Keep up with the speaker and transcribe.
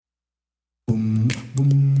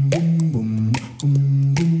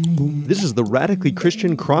This is the Radically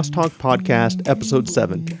Christian Crosstalk Podcast, Episode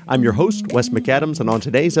 7. I'm your host, Wes McAdams, and on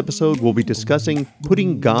today's episode, we'll be discussing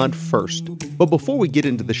putting God first. But before we get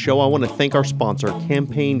into the show, I want to thank our sponsor,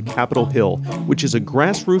 Campaign Capitol Hill, which is a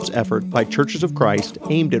grassroots effort by Churches of Christ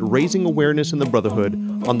aimed at raising awareness in the brotherhood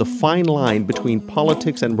on the fine line between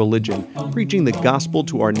politics and religion, preaching the gospel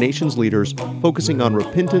to our nation's leaders, focusing on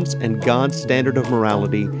repentance and God's standard of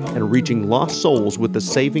morality, and reaching lost souls with the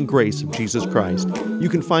saving grace of Jesus Christ. You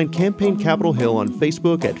can find Campaign Capitol Hill on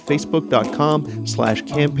Facebook at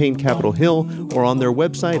facebook.com/Campaign Capitol Hill or on their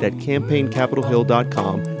website at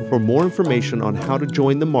campaigncapitalhill.com for more information on how to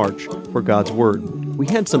join the march for God's Word. We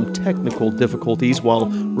had some technical difficulties while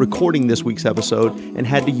recording this week's episode and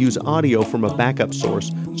had to use audio from a backup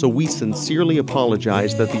source, so we sincerely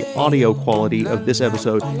apologize that the audio quality of this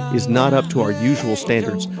episode is not up to our usual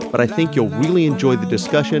standards, but I think you'll really enjoy the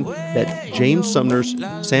discussion that James Sumners,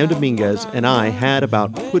 Sam Dominguez, and I had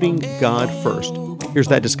about putting God first. Here's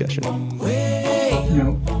that discussion.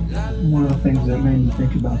 One of the things that made me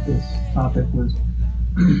think about this topic was,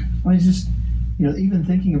 even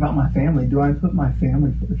thinking about my family. Do I put my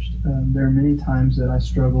family first? There are many times that I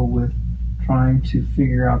struggle with trying to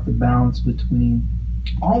figure out the balance between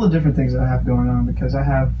all the different things that I have going on, because I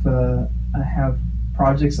have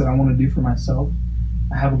projects that I want to do for myself.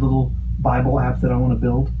 I have a little Bible app that I want to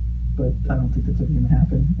build, but I don't think that's ever going to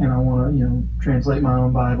happen. And I want to, translate my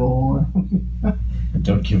own Bible.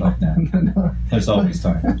 Don't give up now. No. There's always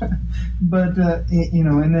time. But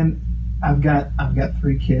and then I've got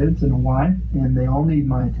 3 kids and a wife, and they all need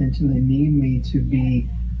my attention. They need me to be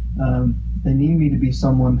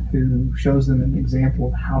someone who shows them an example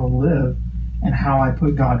of how to live and how I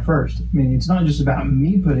put God first. I mean, it's not just about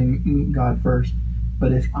me putting God first,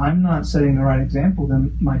 but if I'm not setting the right example,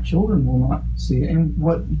 then my children will not see it. And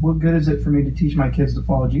what good is it for me to teach my kids to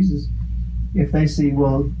follow Jesus if they see,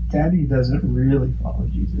 well, Daddy doesn't really follow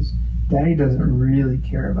Jesus. Daddy doesn't really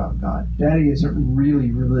care about God. Daddy isn't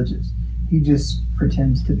really religious. He just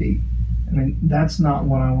pretends to be. I mean, that's not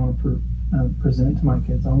what I want to present to my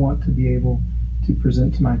kids. I want to be able to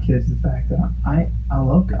present to my kids the fact that I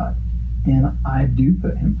love God and I do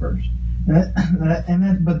put Him first. But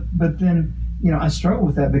then I struggle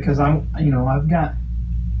with that because I've got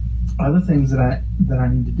other things that I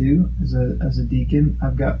need to do as a deacon.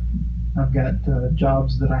 I've got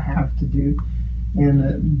jobs that I have to do.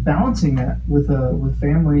 And balancing that with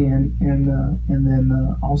family and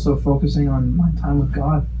then also focusing on my time with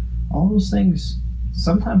God, all those things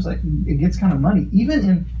sometimes it gets kind of muddy.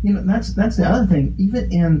 Even in that's the other thing.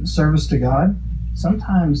 Even in service to God,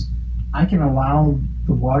 sometimes I can allow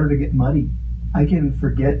the water to get muddy. I can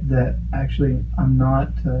forget that actually I'm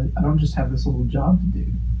not. I don't just have this little job to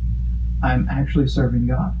do. I'm actually serving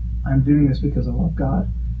God. I'm doing this because I love God.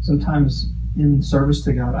 Sometimes in service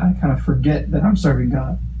to God, I kind of forget that I'm serving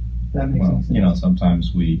God. That makes sense.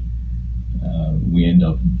 Sometimes we end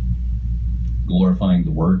up glorifying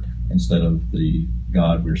the work instead of the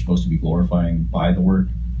God we're supposed to be glorifying by the work,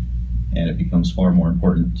 and it becomes far more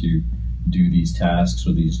important to do these tasks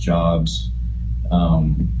or these jobs.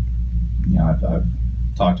 I've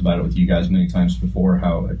talked about it with you guys many times before,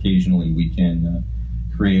 how occasionally we can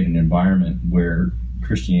create an environment where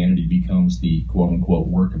Christianity becomes the quote-unquote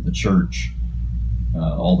work of the church.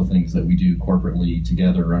 All the things that we do corporately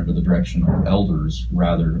together under the direction of elders,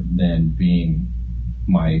 rather than being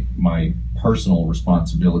my personal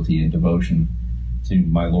responsibility and devotion to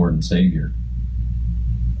my Lord and Savior.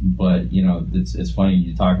 But it's funny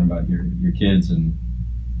you talking about your kids and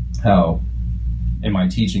how am I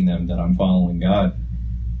teaching them that I'm following God,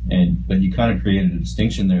 but you kind of created a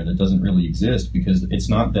distinction there that doesn't really exist, because it's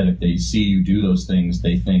not that if they see you do those things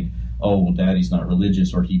they think, oh well, Daddy's not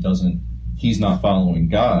religious, or he's not following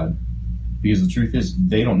God, because the truth is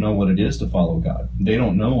they don't know what it is to follow God. They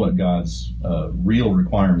don't know what God's real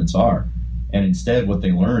requirements are. And instead what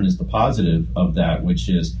they learn is the positive of that, which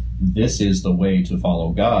is this is the way to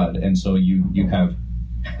follow God. And so you have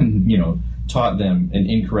taught them an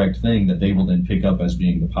incorrect thing that they will then pick up as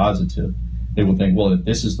being the positive. They will think, well, if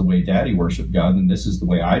this is the way Daddy worshiped God, then this is the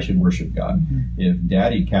way I should worship God. Mm-hmm. If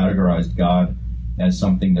Daddy categorized God as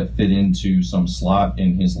something that fit into some slot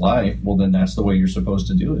in his life, well, then that's the way you're supposed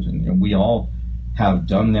to do it. And we all have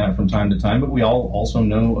done that from time to time, but we all also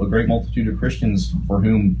know a great multitude of Christians for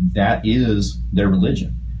whom that is their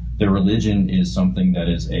religion. Their religion is something that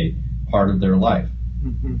is a part of their life.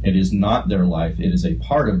 Mm-hmm. It is not their life, it is a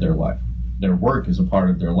part of their life. Their work is a part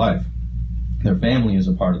of their life. Their family is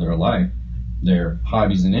a part of their life. Their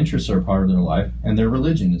hobbies and interests are a part of their life, and their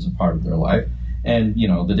religion is a part of their life. And,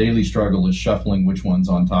 the daily struggle is shuffling which one's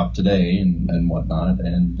on top today and whatnot.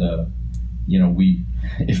 And,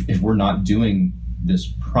 if we're not doing this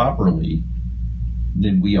properly,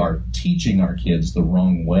 then we are teaching our kids the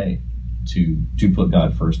wrong way to put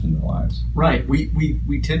God first in their lives. Right.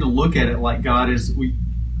 We tend to look at it like God is,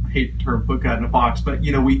 I hate the term put God in a box, but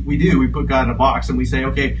we put God in a box, and we say,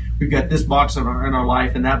 okay, we've got this box in our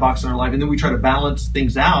life and that box in our life, and then we try to balance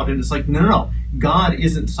things out, and it's like, no. God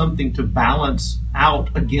isn't something to balance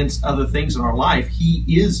out against other things in our life. He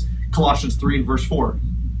is, Colossians 3 and verse 4,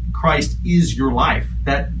 Christ is your life.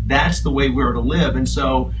 That's the way we're to live. And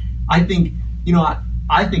so I think,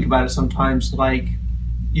 I think about it sometimes like,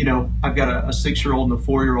 I've got a 6-year-old and a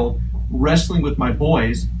 4-year-old. Wrestling with my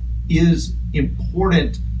boys is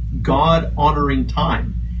important, God-honoring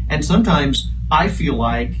time. And sometimes I feel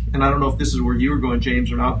like, and I don't know if this is where you were going, James,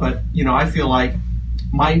 or not, but, I feel like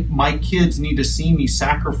my kids need to see me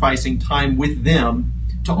sacrificing time with them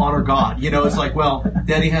to honor God. It's like, well,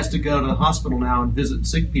 Daddy has to go to the hospital now and visit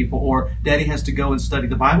sick people, or Daddy has to go and study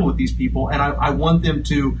the Bible with these people. And I want them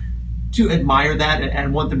to admire that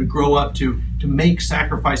and want them to grow up to make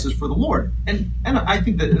sacrifices for the Lord. And I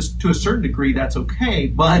think that to a certain degree that's okay,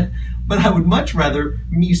 but I would much rather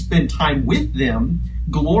me spend time with them,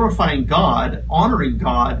 glorifying God, honoring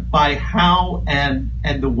God by how and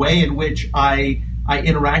the way in which I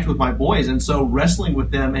interact with my boys. And so wrestling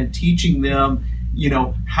with them and teaching them,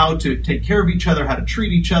 how to take care of each other, how to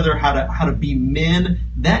treat each other, how to be men,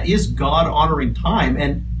 that is God honoring time.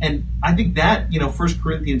 And I think that, 1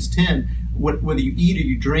 Corinthians 10, whether you eat or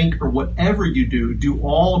you drink or whatever you do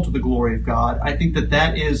all to the glory of God. I think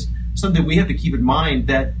that is something we have to keep in mind,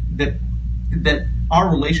 that our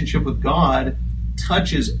relationship with God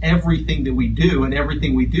touches everything that we do, and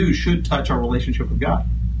everything we do should touch our relationship with God.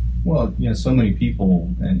 Well, so many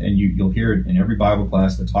people, and you'll hear it in every Bible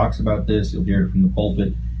class that talks about this. You'll hear it from the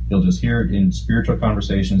pulpit. You'll just hear it in spiritual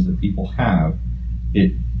conversations that people have.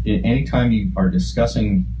 Anytime you are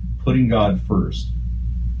discussing putting God first,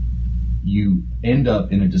 you end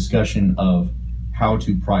up in a discussion of how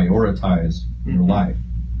to prioritize your life,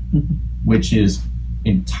 which is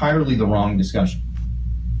entirely the wrong discussion.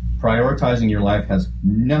 Prioritizing your life has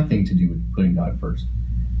nothing to do with putting God first.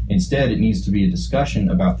 Instead, it needs to be a discussion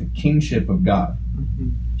about the kingship of God.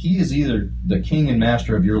 He is either the king and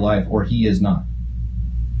master of your life, or he is not.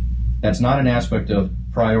 That's not an aspect of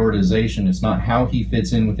prioritization. It's not how he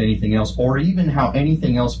fits in with anything else, or even how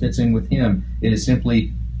anything else fits in with him. It is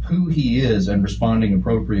simply who he is and responding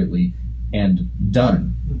appropriately, and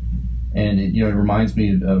done. And it reminds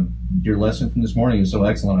me of your lesson from this morning. It was so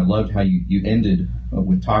excellent. I loved how you ended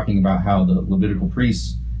with talking about how the Levitical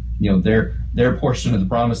priests, their portion of the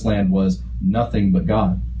promised land was nothing but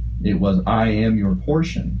God. It was, I am your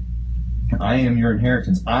portion. I am your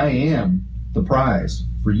inheritance. I am the prize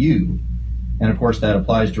for you. And of course that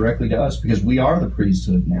applies directly to us, because we are the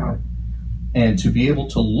priesthood now. And to be able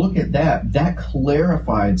to look at that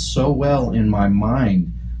clarified so well in my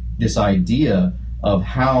mind this idea of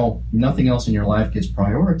how nothing else in your life gets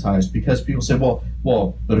prioritized, because people say,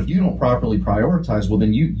 well, but if you don't properly prioritize, well,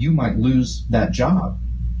 then you might lose that job.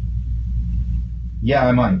 Yeah,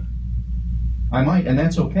 I might, and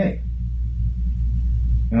that's okay.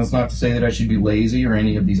 And that's not to say that I should be lazy or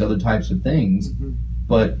any of these other types of things,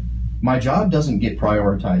 but my job doesn't get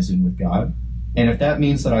prioritized in with God. And if that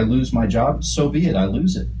means that I lose my job, so be it, I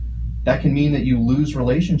lose it. That can mean that you lose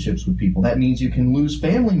relationships with people. That means you can lose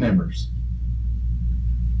family members.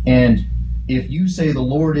 And if you say the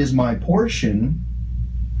Lord is my portion,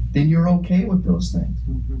 then you're okay with those things.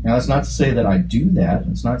 Now, that's not to say that I do that.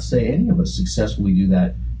 It's not to say any of us successfully do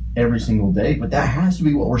that every single day, but that has to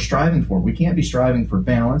be what we're striving for. We can't be striving for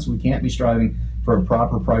balance. We can't be striving for a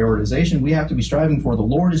proper prioritization. We have to be striving for the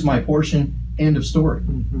Lord is my portion, end of story.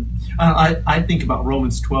 I think about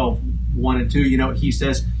Romans 12, 1 and 2. He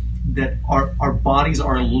says that our bodies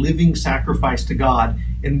are a living sacrifice to God,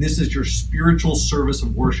 and this is your spiritual service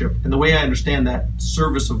of worship. And the way I understand that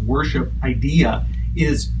service of worship idea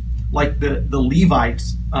is like the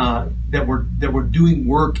Levites that were doing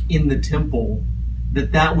work in the temple,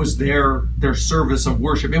 that was their service of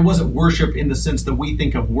worship. It wasn't worship in the sense that we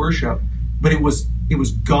think of worship, but it was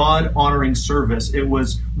God honoring service. It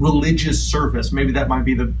was religious service. Maybe that might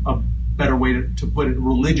be a better way to put it,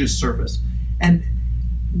 religious service. And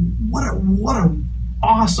what a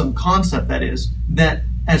awesome concept that is, that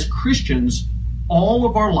as Christians, all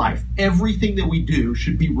of our life, everything that we do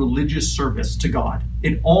should be religious service to God.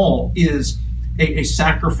 It all is a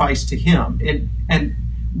sacrifice to him. And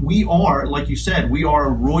we are, like you said, we are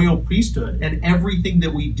a royal priesthood, and everything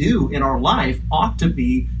that we do in our life ought to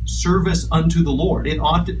be service unto the Lord. It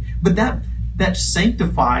ought to, but that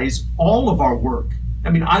sanctifies all of our work. I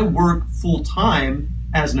mean, I work full time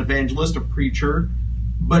as an evangelist, a preacher,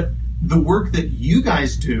 but the work that you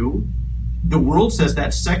guys do, the world says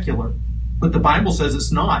that's secular, but the Bible says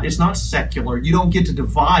it's not. It's not secular. You don't get to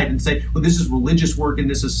divide and say, well, this is religious work and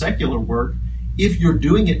this is secular work. If you're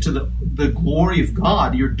doing it to the glory of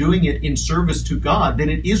God, you're doing it in service to God, then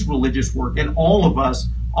it is religious work, and all of us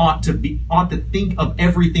ought to think of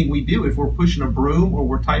everything we do. If we're pushing a broom or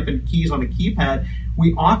we're typing keys on a keypad,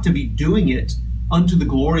 we ought to be doing it unto the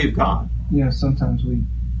glory of God. Yeah, sometimes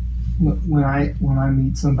when I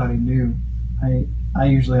meet somebody new, I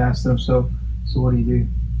usually ask them, so what do you do?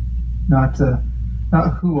 Not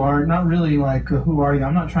really like who are you?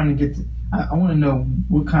 I'm not trying to get to, I want to know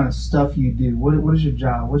what kind of stuff you do. What is your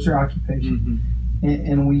job? What's your occupation? Mm-hmm.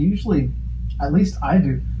 And we usually, at least I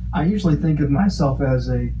do, I usually think of myself as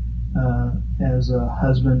a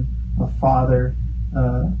husband, a father,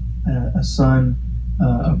 a son,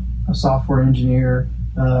 a software engineer.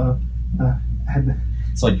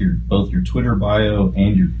 It's like both your Twitter bio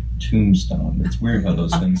and your tombstone. It's weird how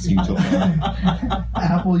those things seem to align.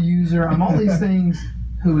 Apple user. I'm all these things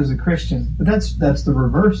who is a Christian. But that's the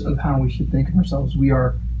reverse of how we should think of ourselves. We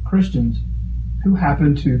are Christians who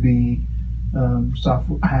happen to be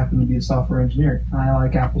I happen to be a software engineer. I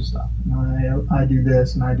like Apple stuff. And I do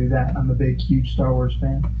this and I do that. I'm a big, huge Star Wars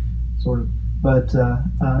fan, sort of. But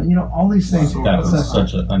all these things. That was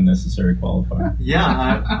such an unnecessary qualifier.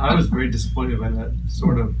 Yeah, I was very disappointed by that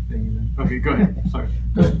sort of thing. Okay, go ahead. Sorry.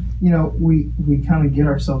 But we kind of get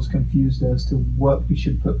ourselves confused as to what we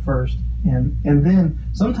should put first, and then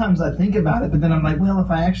sometimes I think about it, but then I'm like, well,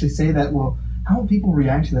 if I actually say that, well, how will people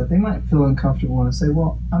react to that? They might feel uncomfortable and say,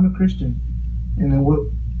 well, I'm a Christian. And then what?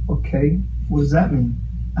 Okay, what does that mean?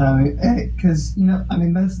 Because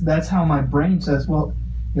that's how my brain says. Well,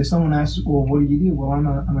 if someone asks, well, what do you do? Well, I'm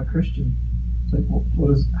a Christian. It's like, well,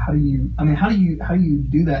 how do you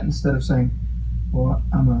do that instead of saying, well,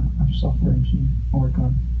 I'm a software engineer. I work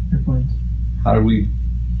on airplanes. How do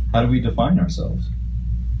we define ourselves?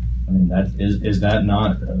 I mean, is that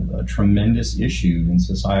not a tremendous issue in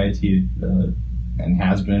society, and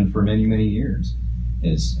has been for many, many years?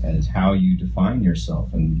 Is how you define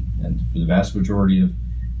yourself, and for the vast majority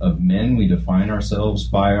of men, we define ourselves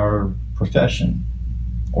by our profession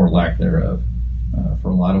or lack thereof. For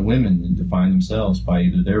a lot of women, they define themselves by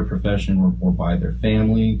either their profession or by their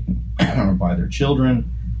family or by their children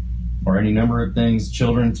or any number of things.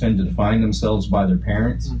 Children tend to define themselves by their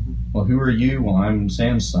parents. Mm-hmm. Well, who are you? Well, I'm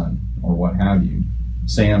Sam's son, or what have you.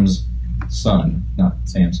 Sam's son, not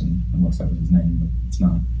Samson, unless that was his name, but it's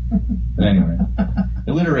not. But anyway,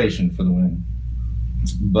 alliteration for the win.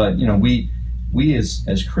 But we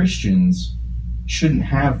as Christians shouldn't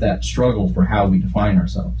have that struggle for how we define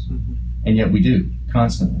ourselves, mm-hmm. and yet we do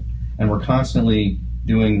constantly, and we're constantly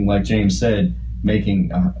doing, like James said,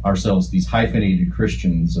 making ourselves these hyphenated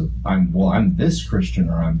Christians of I'm this Christian,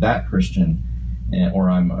 or I'm that Christian, or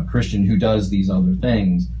I'm a Christian who does these other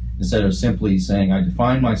things, instead of simply saying I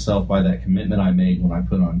define myself by that commitment I made when I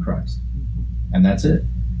put on Christ, mm-hmm. and that's it.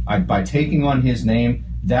 By taking on His name,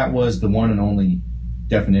 that was the one and only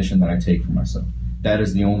definition that I take for myself. That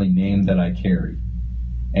is the only name that I carry.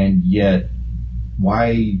 And yet,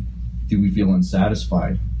 why do we feel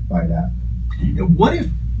unsatisfied by that? What if,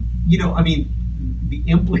 the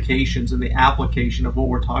implications and the application of what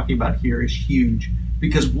we're talking about here is huge.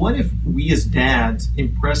 Because what if we as dads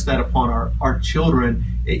impress that upon our children,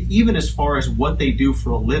 even as far as what they do for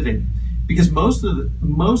a living? Because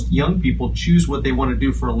most young people choose what they want to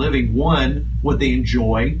do for a living. 1, what they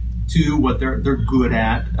enjoy. 2, what they're good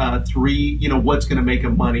at. 3, what's going to make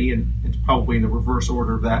them money, and it's probably in the reverse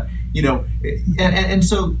order of that. And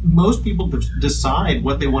so most people decide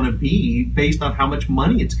what they want to be based on how much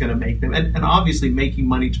money it's going to make them. And obviously, making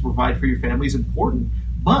money to provide for your family is important.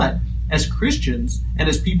 But as Christians and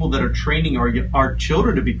as people that are training our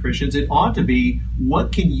children to be Christians, it ought to be,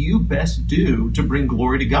 what can you best do to bring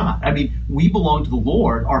glory to God? I mean, we belong to the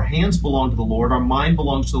Lord. Our hands belong to the Lord. Our mind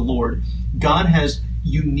belongs to the Lord. God has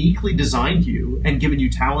uniquely designed you and given you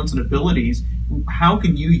talents and abilities. How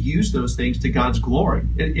can you use those things to God's glory?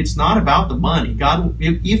 It's not about the money. God,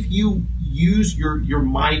 if you use your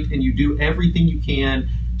might and you do everything you can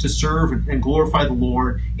to serve and glorify the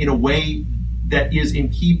Lord in a way that is in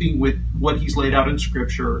keeping with what He's laid out in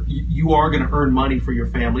Scripture, you are going to earn money for your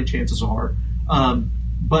family, chances are.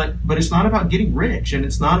 But it's not about getting rich, and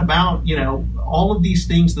it's not about all of these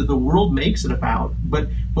things that the world makes it about. But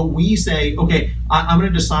we say, okay, I'm going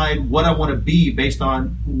to decide what I want to be based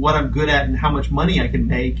on what I'm good at and how much money I can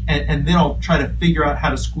make, and then I'll try to figure out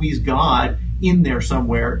how to squeeze God in there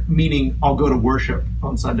somewhere. Meaning, I'll go to worship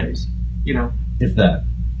on Sundays. If that,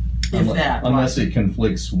 unless right. it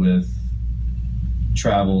conflicts with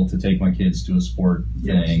travel to take my kids to a sport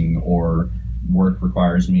thing, or work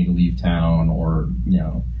requires me to leave town, or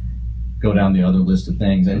go down the other list of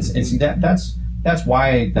things. And see, that's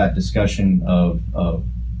why that discussion of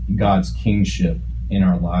God's kingship in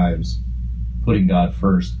our lives, putting God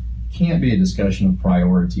first, can't be a discussion of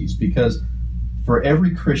priorities, because for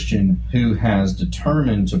every Christian who has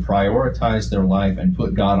determined to prioritize their life and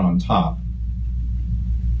put God on top,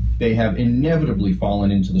 they have inevitably fallen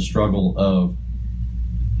into the struggle of,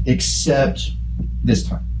 except this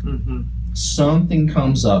time. Mm-hmm. Something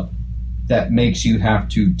comes up that makes you have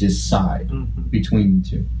to decide between the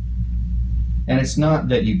two. And it's not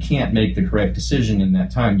that you can't make the correct decision in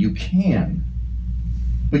that time. You can.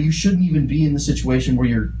 But you shouldn't even be in the situation where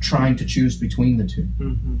you're trying to choose between the two.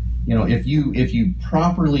 Mm-hmm. If you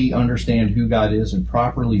properly understand who God is and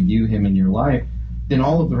properly view Him in your life, then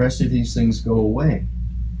all of the rest of these things go away.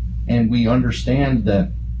 And we understand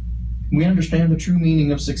the true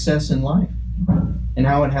meaning of success in life, and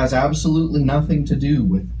how it has absolutely nothing to do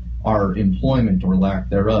with our employment or lack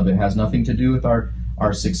thereof. It has nothing to do with our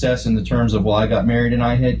success in the terms of, well, I got married and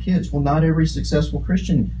I had kids. Well, not every successful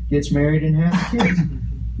Christian gets married and has kids.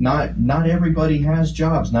 Not everybody has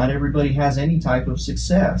jobs. Not everybody has any type of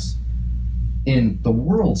success in the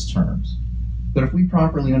world's terms. But if we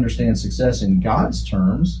properly understand success in God's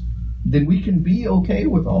terms, then we can be okay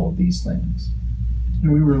with all of these things.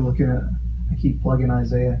 And we were looking at, I keep plugging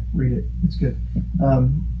Isaiah. Read it. It's good.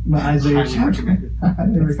 Isaiah chapter, I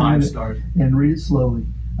recommend 5 stars. And read it slowly.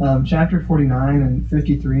 Chapter 49 and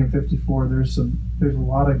 53 and 54. There's a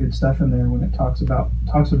lot of good stuff in there when it talks about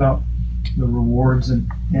the rewards, and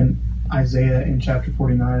Isaiah in chapter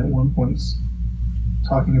 49 at one point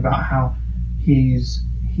talking about how he's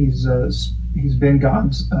been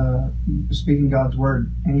God's speaking God's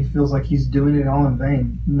word, and he feels like he's doing it all in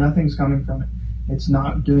vain. Nothing's coming from it. It's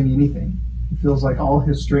not doing anything. He feels like all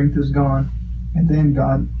his strength is gone. And then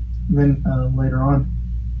later on,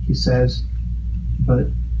 he says,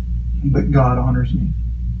 but God honors me.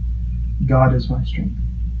 God is my strength.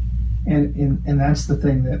 And that's the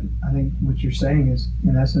thing that I think what you're saying is,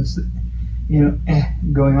 in essence, that,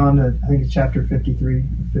 going on to, I think it's chapter 53 or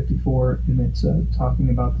 54, and it's talking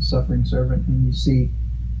about the suffering servant, and you see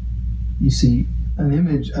an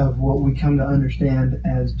image of what we come to understand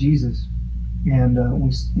as Jesus, and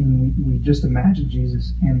we just imagine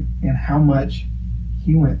Jesus and how much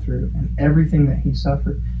He went through and everything that He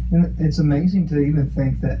suffered. And it's amazing to even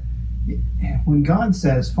think that when God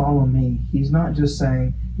says, follow me, He's not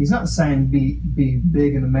saying be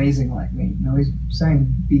big and amazing like me. No, He's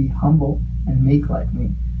saying be humble and meek like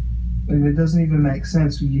me. And it doesn't even make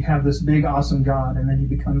sense. You have this big, awesome God, and then He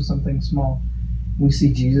becomes something small. We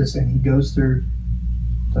see Jesus, and He goes through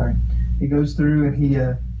and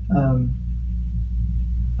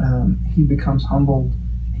He becomes humbled.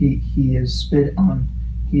 He is spit on.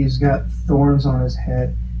 He's got thorns on His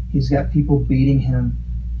head. He's got people beating Him.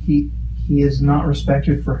 He is not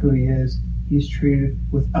respected for who He is. He's treated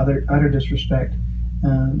with utter disrespect.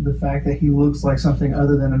 The fact that He looks like something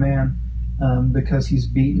other than a man, because He's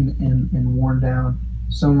beaten and worn down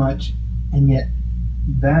so much, and yet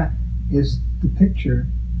that is the picture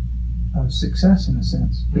of success in a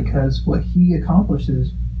sense, because what He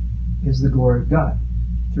accomplishes is the glory of God.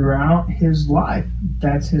 Throughout His life,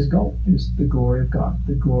 that's His goal, is the glory of God,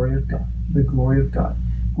 the glory of God, the glory of God.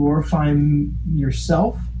 Glorify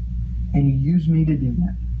yourself, and you use me to do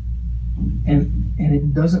that. And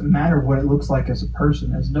it doesn't matter what it looks like as a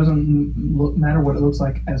person. It doesn't matter what it looks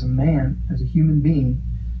like as a man, as a human being.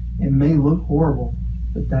 It may look horrible,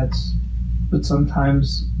 but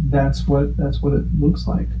sometimes that's what it looks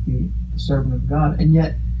like to be the servant of God. And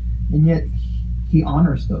yet He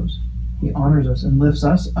honors those. He honors us and lifts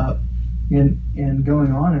us up. And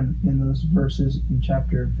going on in those verses in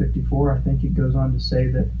chapter 54, I think it goes on to say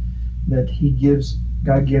that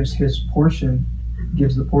God gives His portion,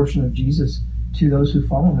 gives the portion of Jesus to those who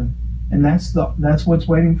follow Him, and that's what's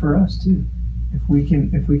waiting for us too, if we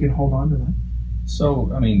can hold on to that.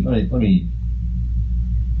 So, I mean, let me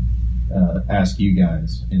ask you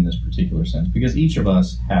guys in this particular sense, because each of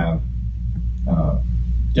us have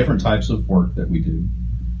different types of work that we do.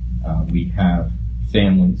 We have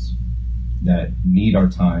families that need our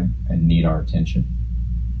time and need our attention.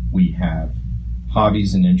 We have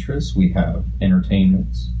hobbies and interests. We have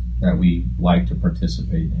entertainments that we like to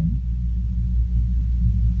participate in.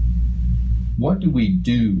 What do we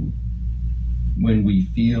do when we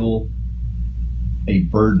feel a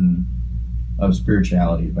burden of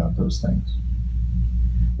spirituality about those things?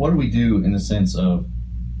 What do we do in the sense of,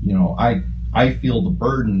 I feel the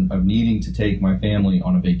burden of needing to take my family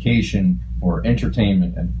on a vacation for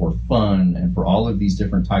entertainment and for fun and for all of these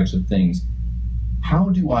different types of things, how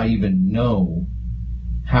do I even know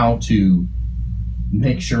how to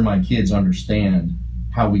make sure my kids understand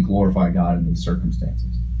how we glorify God in these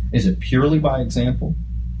circumstances? Is it purely by example?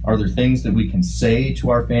 Are there things that we can say to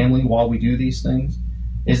our family while we do these things?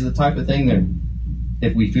 Is it the type of thing that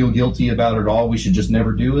if we feel guilty about it all, we should just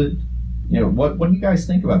never do it? What do you guys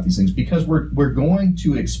think about these things? Because we're going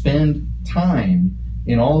to expend time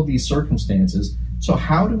in all of these circumstances. So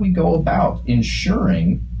how do we go about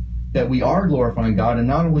ensuring that we are glorifying God, and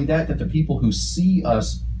not only that the people who see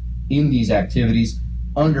us in these activities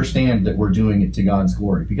understand that we're doing it to God's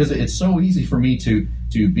glory? Because it's so easy for me to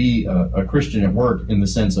be a Christian at work in the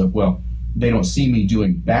sense of, well, they don't see me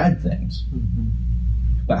doing bad things. Mm-hmm.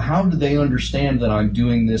 But how do they understand that I'm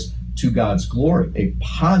doing this to God's glory, a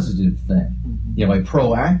positive thing, mm-hmm. A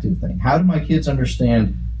proactive thing? How do my kids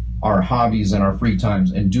understand our hobbies and our free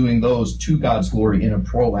times and doing those to God's glory in a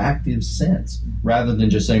proactive sense, rather than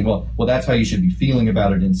just saying, well, that's how you should be feeling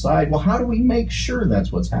about it inside? Well, how do we make sure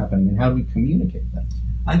that's what's happening, and how do we communicate that?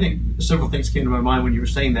 I think several things came to my mind when you were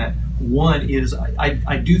saying that. One is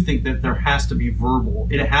I do think that there has to be verbal.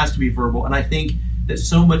 It has to be verbal, and I think that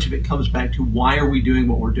so much of it comes back to why are we doing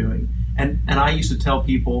what we're doing. And I used to tell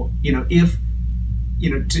people,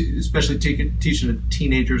 especially teaching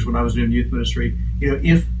teenagers when I was doing youth ministry,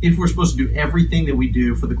 if we're supposed to do everything that we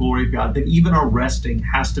do for the glory of God, then even our resting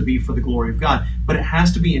has to be for the glory of God. But it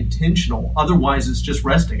has to be intentional. Otherwise, it's just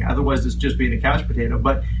resting. Otherwise, it's just being a couch potato.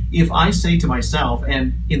 But if I say to myself,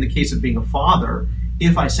 and in the case of being a father,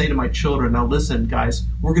 if I say to my children, now listen, guys,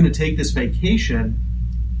 we're going to take this vacation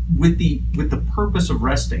with the purpose of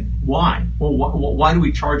resting. Why? Well, why do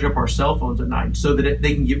we charge up our cell phones at night? So that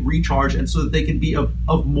they can get recharged, and so that they can be of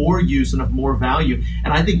more use and of more value.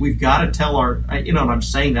 And I think we've got to tell and I'm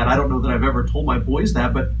saying that, I don't know that I've ever told my boys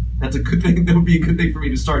that, but that's a good thing. That would be a good thing for me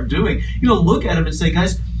to start doing. Look at them and say,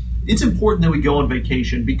 guys, it's important that we go on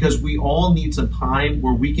vacation, because we all need some time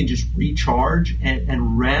where we can just recharge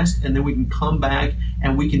and rest, and then we can come back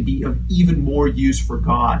and we can be of even more use for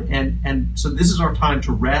God. And so this is our time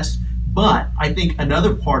to rest. But I think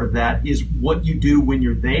another part of that is what you do when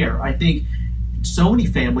you're there. I think so many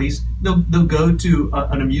families, they'll go to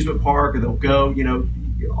an amusement park, or they'll go,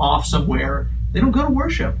 off somewhere. They don't go to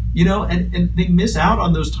worship, and they miss out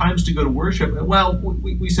on those times to go to worship. Well,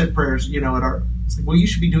 we said prayers, at our, it's like, well, you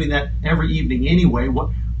should be doing that every evening anyway.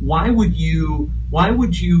 Why would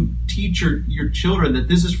you teach your children that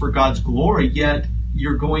this is for God's glory, yet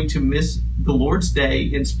you're going to miss the Lord's Day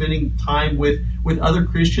in spending time with other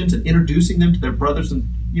Christians and introducing them to their brothers and,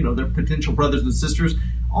 their potential brothers and sisters?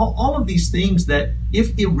 All of these things that,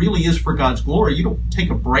 if it really is for God's glory, you don't take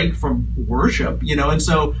a break from worship, and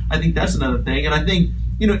so I think that's another thing. And I think,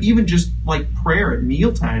 even just like prayer at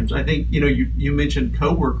meal times, I think, you mentioned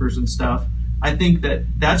coworkers and stuff. I think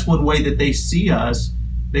that's one way that they see us.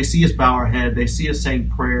 They see us bow our head. They see us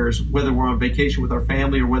saying prayers, whether we're on vacation with our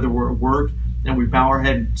family or whether we're at work, and we bow our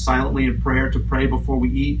head silently in prayer to pray before we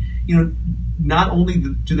eat. Not only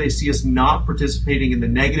do they see us not participating in the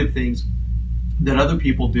negative things that other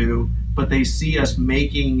people do, but they see us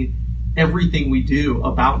making everything we do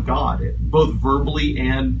about God, both verbally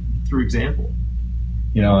and through example.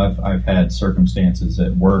 I've had circumstances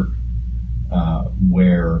at work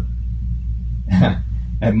where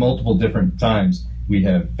at multiple different times we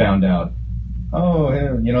have found out,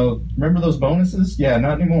 remember those bonuses? Yeah,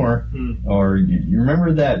 not anymore. Or you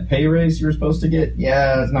remember that pay raise you were supposed to get?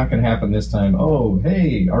 Yeah, it's not going to happen this time. Oh,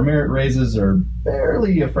 hey, our merit raises are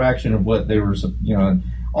barely a fraction of what they were,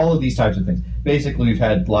 all of these types of things. Basically, we've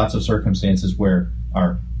had lots of circumstances where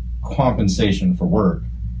our compensation for work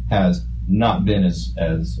has not been as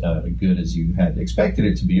good as you had expected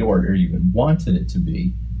it to be, or even wanted it to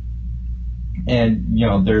be. And,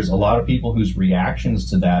 there's a lot of people whose reactions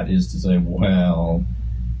to that is to say, well,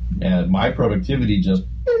 my productivity just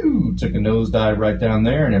took a nosedive right down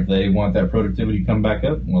there, and if they want that productivity to come back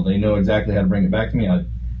up, well, they know exactly how to bring it back to me.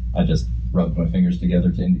 I just rubbed my fingers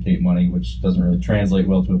together to indicate money, which doesn't really translate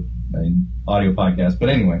well to an audio podcast. But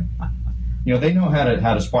anyway, they know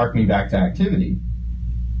how to spark me back to activity.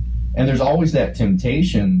 And there's always that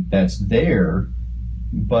temptation that's there.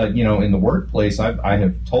 But, in the workplace, I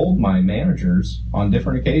have told my managers on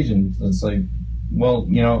different occasions, it's like, well,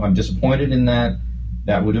 I'm disappointed in that.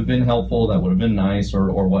 That would have been helpful. That would have been nice,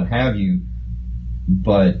 or what have you.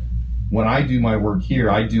 But when I do my work here,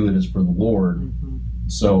 I do it as for the Lord. Mm-hmm.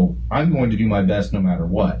 So I'm going to do my best no matter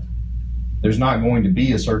what. There's not going to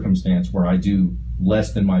be a circumstance where I do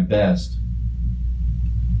less than my best.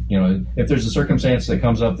 If there's a circumstance that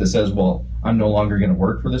comes up that says, well, I'm no longer going to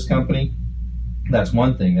work for this company, that's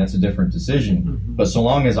one thing. That's a different decision. Mm-hmm. But so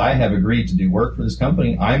long as I have agreed to do work for this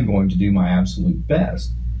company, I'm going to do my absolute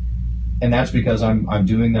best. And that's because I'm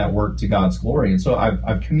doing that work to God's glory. And so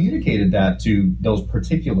I've communicated that to those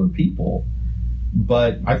particular people.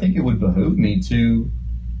 But I think it would behoove me to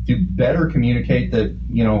better communicate that,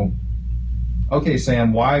 okay,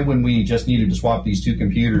 Sam, why when we just needed to swap these two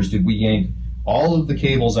computers did we yank all of the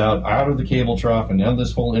cables out of the cable trough and now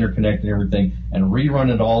this whole interconnect and everything and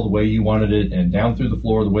rerun it all the way you wanted it and down through the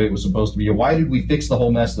floor the way it was supposed to be? Or why did we fix the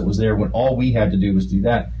whole mess that was there when all we had to do was do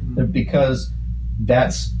that? Mm-hmm. Because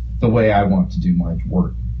that's the way I want to do my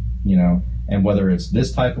work, And whether it's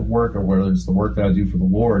this type of work or whether it's the work that I do for the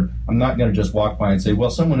Lord, I'm not going to just walk by and say,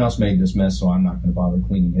 well, someone else made this mess, so I'm not going to bother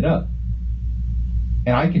cleaning it up.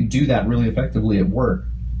 And I can do that really effectively at work.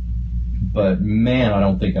 But man, I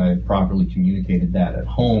don't think I properly communicated that at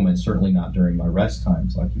home, and certainly not during my rest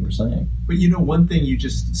times, like you were saying. But one thing you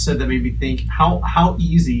just said that made me think how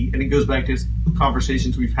easy, and it goes back to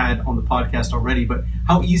conversations we've had on the podcast already, but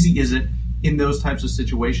how easy is it in those types of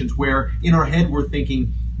situations where in our head we're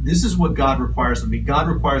thinking, this is what God requires of me. God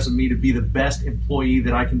requires of me to be the best employee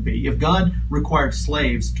that I can be. If God required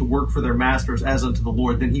slaves to work for their masters as unto the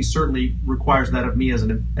Lord, then he certainly requires that of me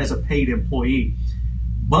as a paid employee.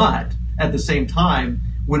 But at the same time,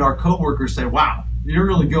 when our coworkers say, wow, you're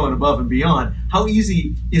really going above and beyond, how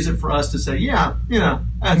easy is it for us to say, yeah,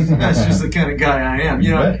 that's just the kind of guy I am,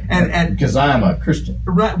 and because I'm a Christian.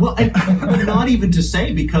 Right. Well, and not even to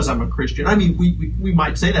say because I'm a Christian. I mean, we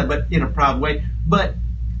might say that, but in a proud way. But,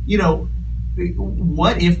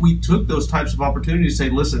 what if we took those types of opportunities to say,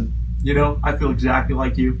 listen, I feel exactly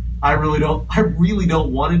like you. I really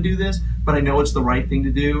don't want to do this, but I know it's the right thing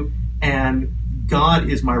to do. And God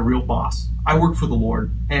is my real boss. I work for the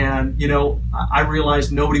Lord. And, I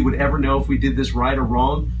realized nobody would ever know if we did this right or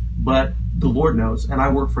wrong, but the Lord knows, and I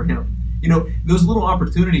work for him. Those little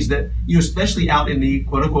opportunities that, especially out in the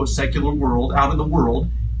quote unquote secular world, out in the world,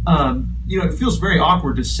 it feels very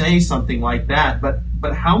awkward to say something like that,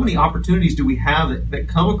 but how many opportunities do we have that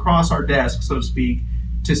come across our desk, so to speak,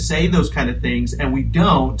 to say those kind of things, and we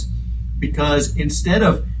don't, because instead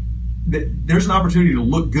of there's an opportunity to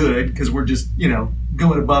look good because we're just,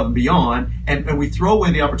 going above and beyond, and we throw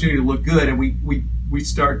away the opportunity to look good, and we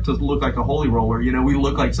start to look like a holy roller. We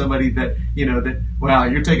look like somebody that, wow,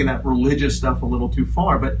 you're taking that religious stuff a little too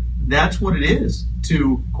far. But that's what it is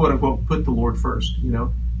to, quote unquote, put the Lord first,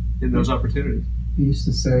 in those opportunities. He used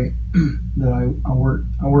to say that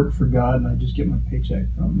I work for God and I just get my paycheck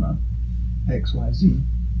from XYZ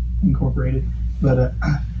Incorporated. But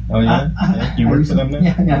oh yeah, you work for them now?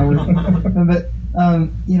 Yeah, I work for them. But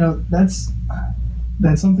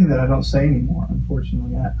that's something that I don't say anymore.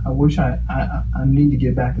 Unfortunately, I wish I need to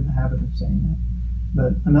get back in the habit of saying that.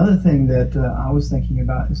 But another thing that I was thinking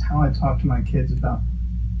about is how I talk to my kids about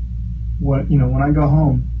what when I go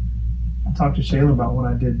home. I talk to Shayla about what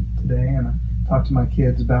I did today, and I talk to my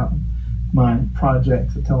kids about my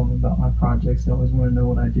projects. I tell them about my projects. They always want to know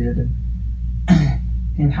what I did,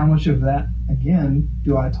 and how much of that, again,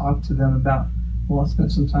 do I talk to them about? Well, I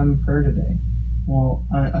spent some time in prayer today. Well,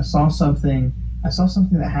 I saw something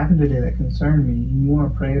that happened today that concerned me, and you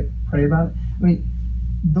want to pray about it? I mean,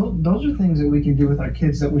 those are things that we can do with our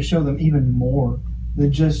kids that would show them even more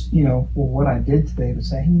than just, what I did today, but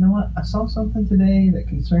say, hey, you know what? I saw something today that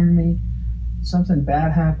concerned me. Something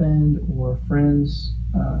bad happened, or friends,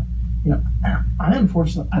 I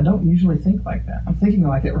unfortunately, I don't usually think like that. I'm thinking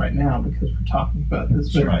like it right now because we're talking about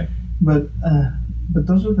this. That's right. But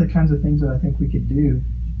those are the kinds of things that I think we could do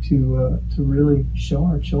to really show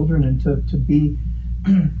our children and to be,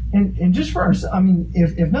 and just for ourselves. I mean,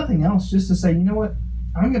 if nothing else, just to say, you know what,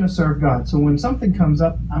 I'm going to serve God. So when something comes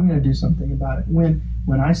up, I'm going to do something about it. When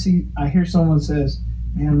I hear someone says,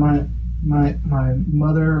 man, my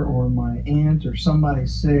mother or my aunt or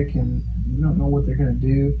somebody's sick and you don't know what they're going to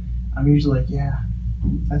do, I'm usually like, yeah,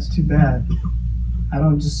 that's too bad. I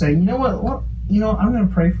don't just say, you know what, I'm going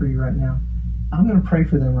to pray for you right now. I'm going to pray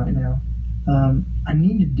for them right now. I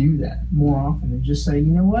need to do that more often and just say,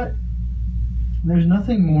 you know what, there's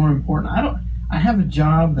nothing more important. I have a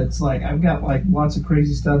job that's like, I've got like lots of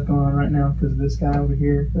crazy stuff going on right now because of this guy over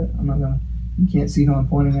here, but you can't see who I'm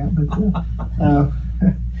pointing at,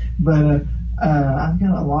 but I've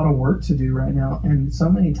got a lot of work to do right now, and so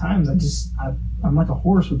many times I'm like a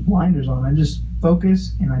horse with blinders on. I just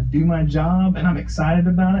focus and I do my job, and I'm excited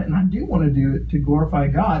about it, and I do want to do it to glorify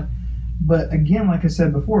God. But again, like I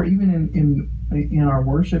said before, even in our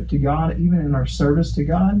worship to God, even in our service to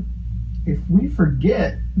God, if we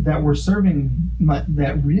forget that we're serving,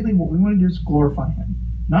 that really what we want to do is glorify Him,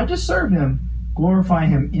 not just serve Him, glorify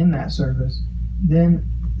Him in that service, then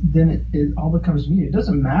then it all becomes me. It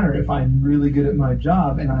doesn't matter if I'm really good at my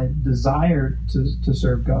job and I desire to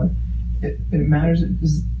serve God. It matters,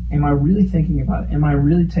 am I really thinking about it? Am I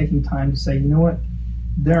really taking time to say, you know what,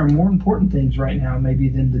 there are more important things right now maybe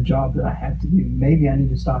than the job that I have to do. Maybe I need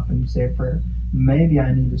to stop and say a prayer. Maybe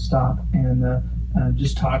I need to stop and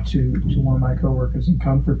just talk to one of my coworkers and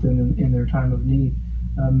comfort them in their time of need.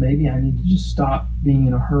 Maybe I need to just stop being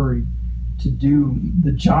in a hurry to do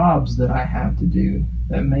the jobs that I have to do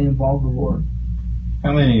that may involve the Lord.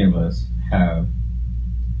 How many of us have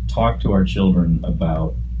talked to our children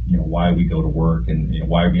about, why we go to work and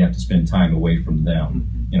why we have to spend time away from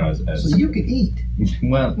them? So you could eat.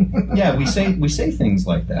 Well, yeah, we say things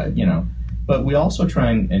like that, but we also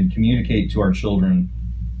try and communicate to our children,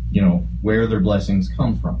 where their blessings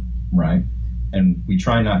come from, right? And we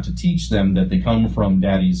try not to teach them that they come from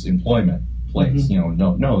daddy's employment place.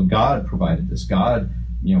 Mm-hmm. No, God provided this. God,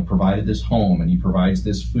 provided this home, and he provides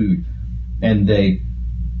this food.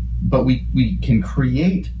 But we can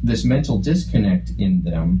create this mental disconnect in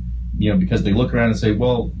them, because they look around and say,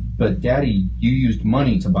 well, but daddy, you used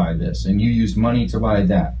money to buy this, and you used money to buy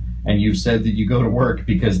that, and you said that you go to work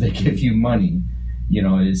because they give you money.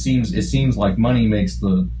 It seems like money makes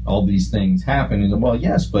all these things happen. And well,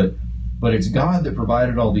 yes, but it's God that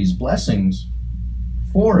provided all these blessings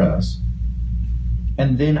for us.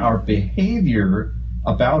 And then our behavior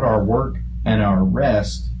about our work and our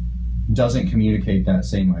rest doesn't communicate that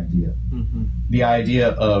same idea. Mm-hmm. The idea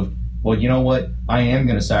of, well, you know what? I am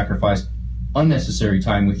going to sacrifice unnecessary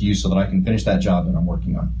time with you so that I can finish that job that I'm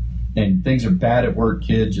working on. And things are bad at work,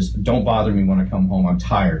 kid. Just don't bother me when I come home. I'm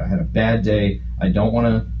tired. I had a bad day. I don't want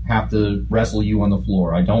to have to wrestle you on the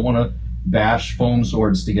floor. I don't want to bash foam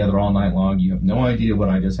swords together all night long. You have no idea what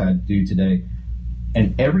I just had to do today.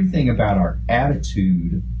 And everything about our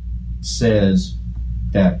attitude says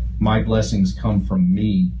that my blessings come from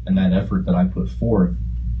me and that effort that I put forth.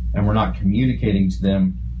 And we're not communicating to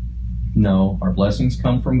them, no, our blessings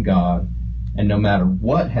come from God. And no matter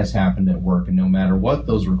what has happened at work and no matter what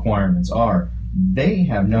those requirements are, they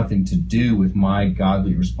have nothing to do with my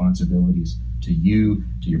godly responsibilities to you,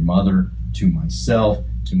 to your mother, to myself,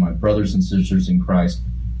 to my brothers and sisters in Christ.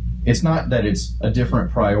 It's not that it's a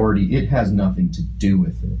different priority. It has nothing to do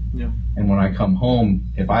with it. Yeah. And when I come home,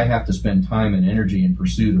 if I have to spend time and energy in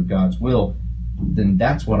pursuit of God's will, then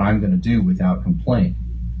that's what I'm going to do without complaint.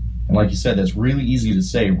 And like you said, that's really easy to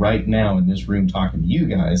say right now in this room talking to you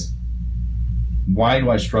guys. Why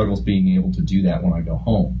do I struggle with being able to do that when I go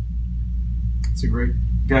home? It's a great...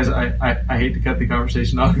 Guys, I hate to cut the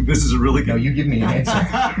conversation off. This is a really good... No, you give me an answer.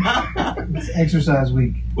 It's exercise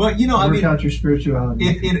week. Well, work out your spirituality.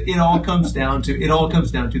 It all comes down to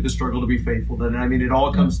the struggle to be faithful. And I mean, it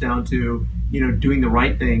all comes down to doing the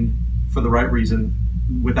right thing for the right reason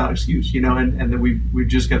without excuse. And then we've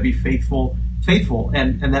just got to be faithful,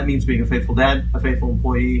 and that means being a faithful dad, a faithful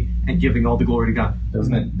employee, and giving all the glory to God.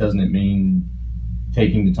 Doesn't it mean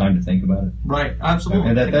taking the time to think about it? Right,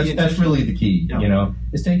 absolutely. And that's really the key, yeah.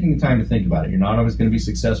 Is taking the time to think about it. You're not always going to be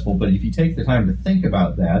successful, but if you take the time to think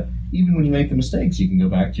about that, even when you make the mistakes, you can go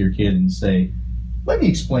back to your kid and say, let me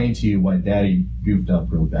explain to you why daddy goofed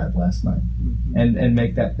up real bad last night, mm-hmm. and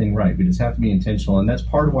make that thing right. We just have to be intentional, and that's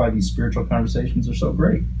part of why these spiritual conversations are so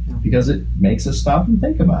great, because it makes us stop and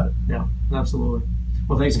think about it. Yeah, absolutely.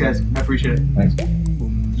 Well, thanks, guys. I appreciate it. Thanks.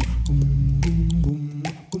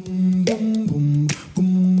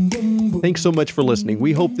 Thanks so much for listening.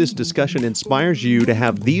 We hope this discussion inspires you to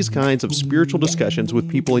have these kinds of spiritual discussions with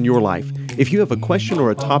people in your life. If you have a question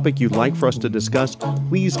or a topic you'd like for us to discuss,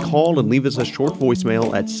 please call and leave us a short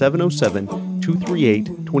voicemail at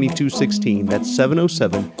 707-238-2216. That's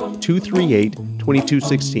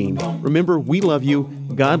 707-238-2216. Remember, we love you,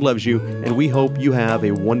 God loves you, and we hope you have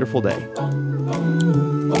a wonderful day.